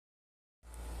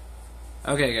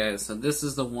Okay, guys, so this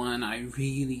is the one I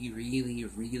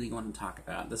really want to talk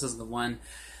about. This is the one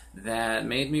that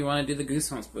made me want to do the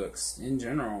Goosebumps books in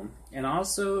general. And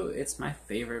also, it's my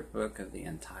favorite book of the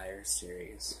entire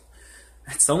series.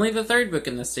 It's only the third book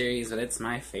in the series, but it's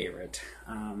my favorite.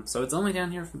 So it's only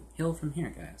down here from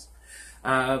here, guys.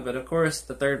 But of course,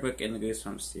 the third book in the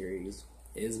Goosebumps series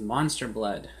is Monster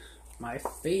Blood. My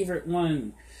favorite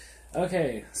one.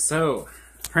 Okay, so,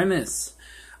 premise.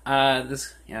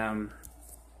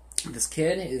 This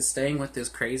kid is staying with this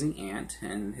crazy aunt,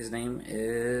 and his name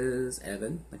is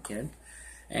Evan, the kid.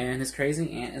 And his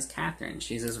crazy aunt is Catherine.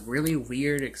 She's this really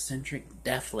weird, eccentric,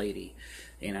 deaf lady,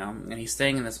 and he's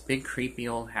staying in this big, creepy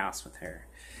old house with her.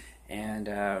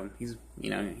 And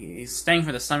he's staying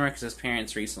for the summer because his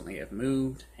parents recently have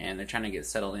moved, and they're trying to get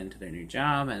settled into their new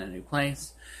job and a new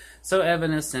place. So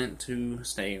Evan is sent to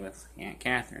stay with Aunt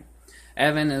Catherine.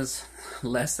 Evan is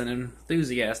less than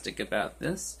enthusiastic about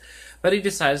this, but he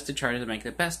decides to try to make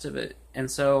the best of it. And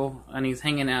so, when he's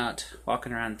hanging out,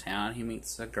 walking around town, he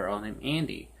meets a girl named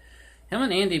Andy. Him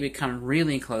and Andy become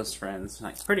really close friends,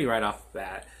 like pretty right off the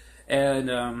bat.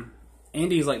 And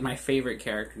Andy's like my favorite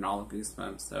character in all of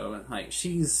Goosebumps. So, like,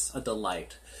 she's a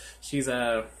delight. She's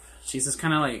this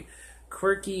kind of like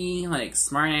quirky, like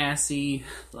smart-assy,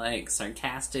 like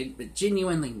sarcastic, but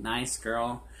genuinely nice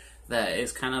girl that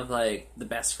is kind of like the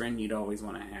best friend you'd always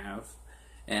want to have.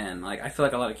 And like I feel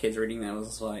like a lot of kids reading that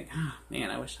was like, oh, man,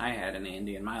 I wish I had an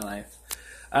Andy in my life.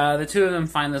 The two of them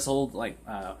find this old like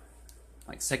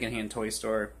secondhand toy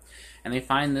store, and they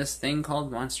find this thing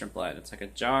called Monster Blood. It's like a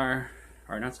jar,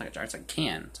 or no, it's like a jar. It's like a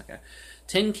can. It's like a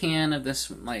tin can of this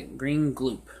like green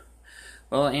gloop.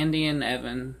 Well, Andy and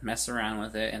Evan mess around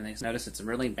with it, and they notice it's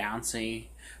really bouncy.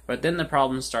 But then the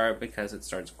problems start because it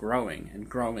starts growing and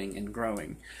growing and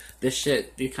growing. This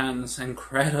shit becomes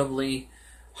incredibly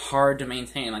hard to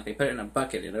maintain. Like, they put it in a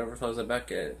bucket, it overflows a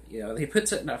bucket. He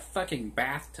puts it in a fucking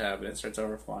bathtub and it starts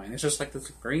overflowing. It's just like this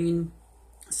green,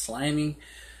 slimy,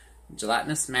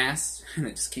 gelatinous mass, and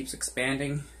it just keeps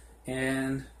expanding.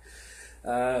 And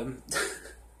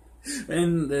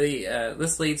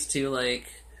this leads to like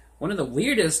one of the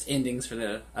weirdest endings for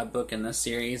the book in this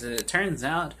series. It turns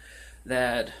out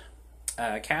that his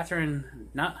Aunt Catherine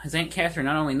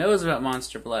not only knows about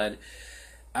Monster Blood,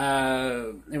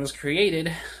 it was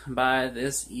created by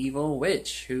this evil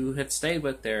witch who had stayed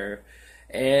with her.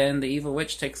 And the evil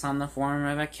witch takes on the form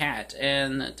of a cat.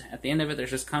 And at the end of it, there's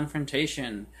this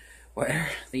confrontation where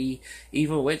the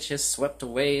evil witch is swept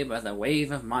away by the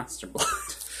wave of monster blood.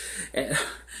 And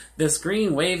this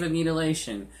green wave of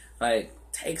mutilation, like,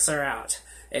 takes her out.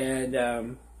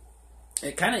 And,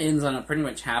 it kind of ends on a pretty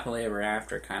much happily ever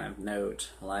after kind of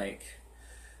note. Like,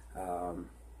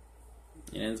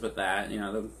 it ends with that,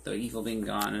 the evil being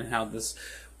gone, and how this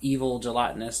evil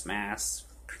gelatinous mass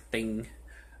thing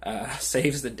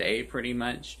saves the day pretty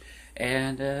much.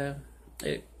 And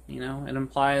it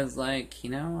implies like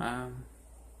Evan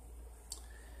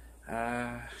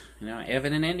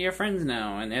and Andy are friends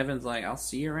now, and Evan's like, I'll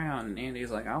see you around, and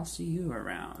Andy's like, I'll see you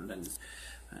around. And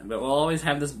but we'll always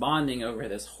have this bonding over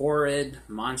this horrid,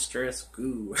 monstrous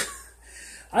goo.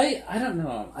 I don't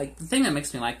know. Like, the thing that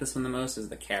makes me like this one the most is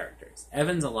the characters.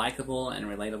 Evan's a likable and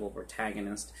relatable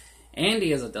protagonist.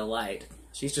 Andy is a delight.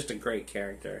 She's just a great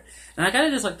character. And I kind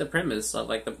of just like the premise of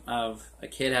of a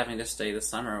kid having to stay the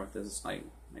summer with this like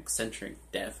eccentric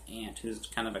deaf aunt who's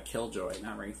kind of a killjoy,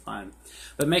 not very fun,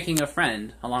 but making a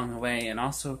friend along the way. And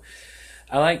also,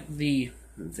 I like the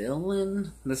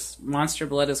villain. This Monster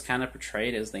Blood is kind of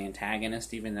portrayed as the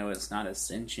antagonist, even though it's not a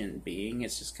sentient being.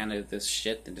 It's just kind of this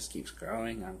shit that just keeps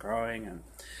growing and growing,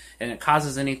 and it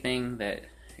causes anything that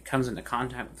it comes into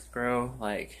contact with grow.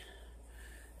 Like,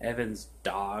 Evan's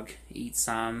dog eats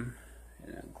some,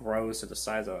 and it grows to the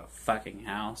size of a fucking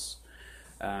house.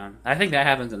 I think that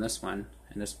happens in this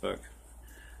book.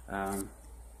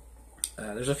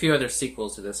 There's a few other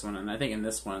sequels to this one, and I think in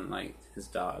this one, like, his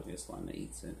dog is the one that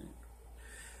eats it.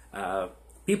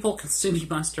 People consuming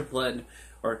Monster Blood,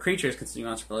 or creatures consuming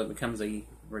Monster Blood, becomes a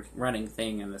running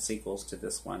thing in the sequels to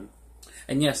this one.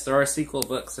 And yes, there are sequel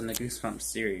books in the Goosebumps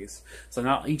series, so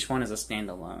not each one is a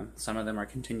standalone. Some of them are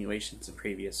continuations of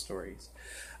previous stories.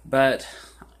 But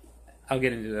I'll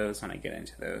get into those when I get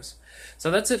into those. So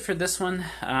that's it for this one.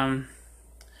 I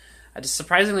just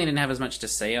surprisingly didn't have as much to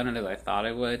say on it as I thought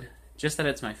I would. Just that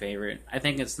it's my favorite. I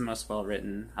think it's the most well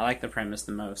written. I like the premise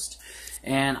the most.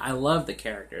 And I love the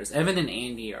characters. Evan and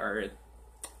Andy are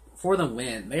for the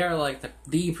win. They are like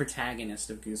the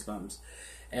protagonist of Goosebumps.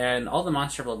 And all the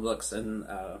Monster Blood books in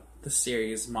the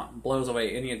series blows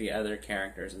away any of the other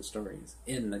characters and stories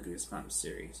in the Goosebumps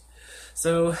series.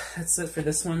 So that's it for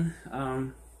this one.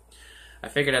 I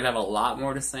figured I'd have a lot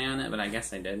more to say on it, but I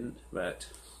guess I didn't. But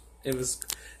it's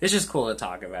just cool to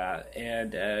talk about.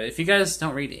 And if you guys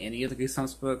don't read any of the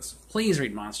Goosebumps books, please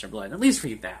read Monster Blood. At least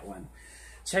read that one.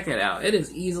 Check it out. It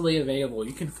is easily available.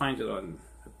 You can find it on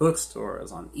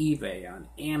bookstores, on eBay, on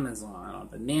Amazon, on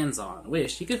Bonanza, on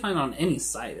Wish. You can find it on any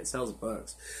site that sells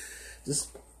books.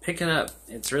 Just pick it up.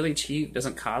 It's really cheap,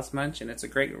 doesn't cost much, and it's a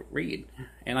great read.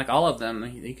 And like all of them,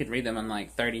 you can read them in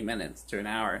like 30 minutes to an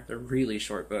hour. They're really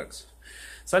short books.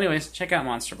 So anyways, check out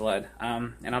Monster Blood.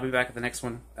 And I'll be back at the next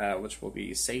one, which will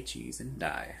be Say Cheese and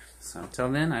Die. So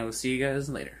until then, I will see you guys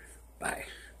later. Bye.